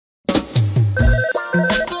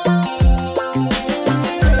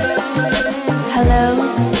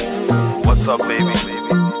up, baby?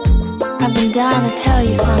 I've been dying to tell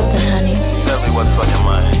you something, honey. Tell me what's on your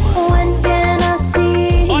mind. When can I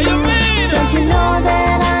see you? Don't you know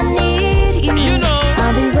that I need you? You know.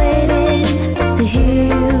 I'll be waiting to hear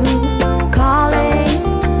you calling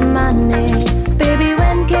my name. Baby,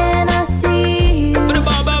 when can I see you?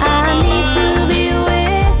 I need to be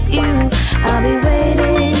with you. I'll be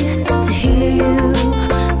waiting to hear you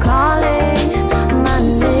calling my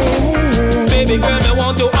name. Baby girl, me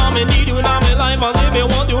want you, I me need you in my life. I say me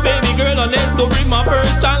want you, baby girl, unless to bring my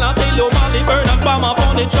first child. I tell you, Marley, burn and bomb up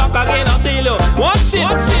on the track again. I tell you, watch it.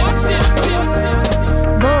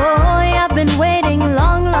 Boy, I've been waiting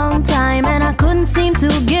long time, and I couldn't seem to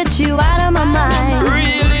get you out of my mind.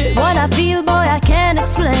 Really? What I feel, boy, I can't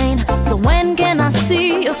explain. So when can I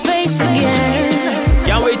see your face again?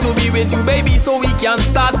 Can't wait to be with you, baby, so we can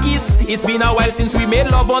start kiss. It's been a while since we made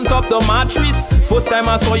love on top the mattress. First time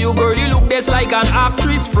I saw you, girl, you look just like an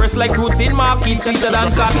actress. Fresh like fruits in market, sweeter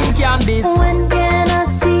than cotton candies. When can I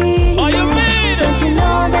see you? Are you mad? Don't you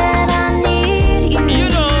know that I need you? You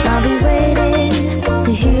know. I'll be waiting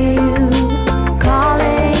to hear you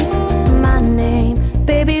calling my name.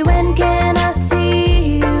 Baby, when can I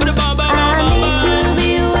see you? I need to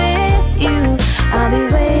be with you. I'll be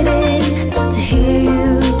waiting to hear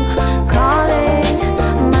you calling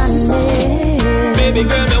my name. Baby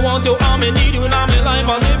girl, me want you, I me need you in my life.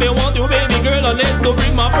 I say me want you, baby girl, unless to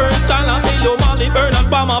bring my first child. I tell you, Marley, burn and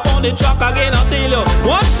bomb up on the track again. I tell you,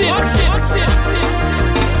 watch it.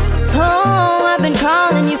 Oh, I've been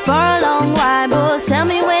calling you for a long while, but tell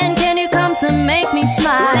me when can you come to make me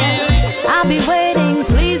smile? Really? I'll be waiting,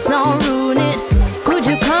 please don't ruin it. Could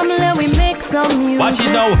you come, let me make some music? Watch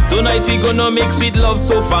it now, tonight we gonna make sweet love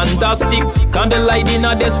so fantastic. Candlelight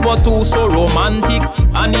dinner, that's for two, so romantic.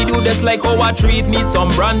 I need you just like how I treat me. Some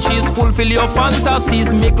branches, fulfill your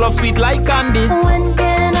fantasies. Make love sweet like candies. When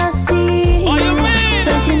can I see you? Are you mad?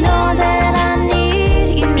 Don't you know that I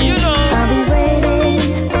need you? You know. I'll be waiting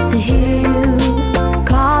to hear you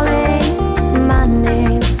calling my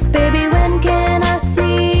name. Baby, when can I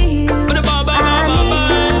see you? I need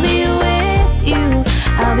to be with you.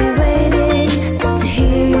 I'll be waiting to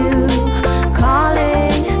hear you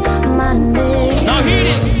calling my name. Now hear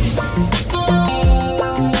it.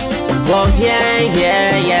 Oh yeah.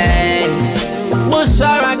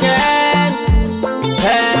 Bucha again.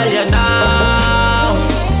 Tell you now,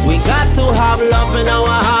 we got to have love in our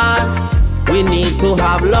hearts. We need to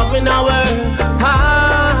have love in our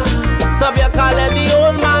hearts. Stop your calling the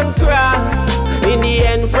old man cross. In the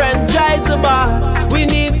end, franchise the boss. We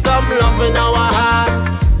need some love in our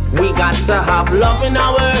hearts. We got to have love in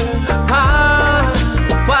our hearts.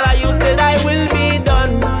 Father, you said I will be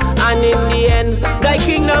done, and in the end, thy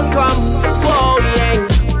kingdom come. Whoa, yeah.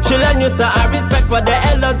 Children, you say I respect for the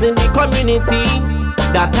elders in the community.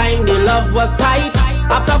 That time the love was tight.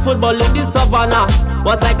 After football in the savannah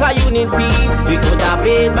was like a unity. We could have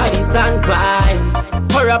made by the standby.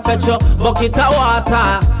 Hurry up, fetch your bucket of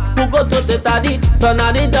water. Who go to the daddy, son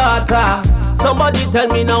or the daughter? Somebody tell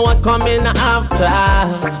me now what coming after.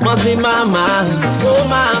 Must be mama, oh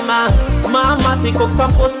mama. Mama, she cook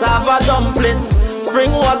some cassava dumpling.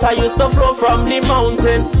 Spring water used to flow from the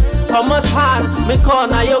mountain. How much hard me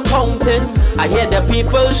corner you counting? I hear the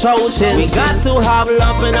people shouting. We got to have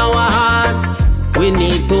love in our hearts. We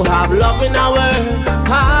need to have love in our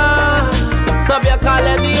hearts. Stop your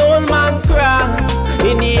calling the old man cross.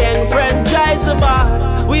 In the end, franchise the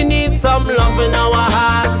boss. We need some love in our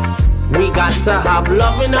hearts. We got to have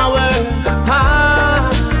love in our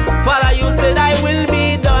hearts. Father, you said I will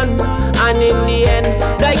be done, and in the end,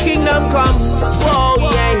 thy kingdom come. Whoa,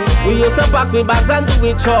 yeah. We used to pack with bags and do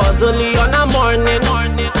it chores early on a morning.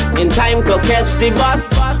 In time to catch the bus.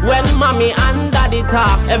 When mommy and daddy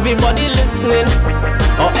talk, everybody listening.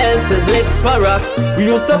 Or else is licks for us. We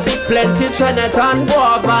used to pick plenty Trinity and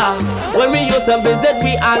guava. When we used to visit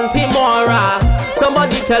we Auntie Mora.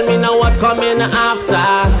 Somebody tell me now what coming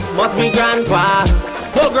after. Must be grandpa.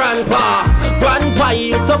 Oh grandpa. Grandpa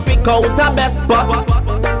used to pick out a best spot.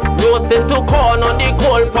 Roasting to corn on the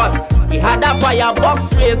coal pot. We had a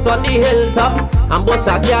firebox race on the hilltop, and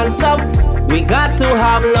Bucha can't stop. We got to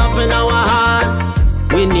have love in our hearts.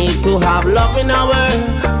 We need to have love in our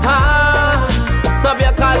hearts. Stop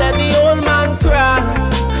your calling the old man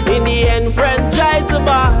cross. In the end, franchise the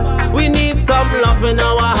boss. We need some love in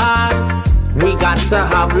our hearts. We got to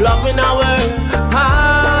have love in our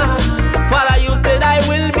hearts. Father, you said I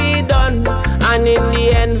will be done, and in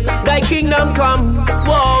the end, thy kingdom come.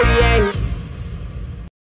 Whoa, yeah.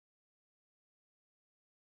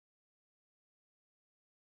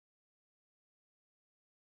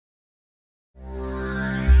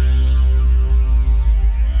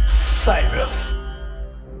 Cirus.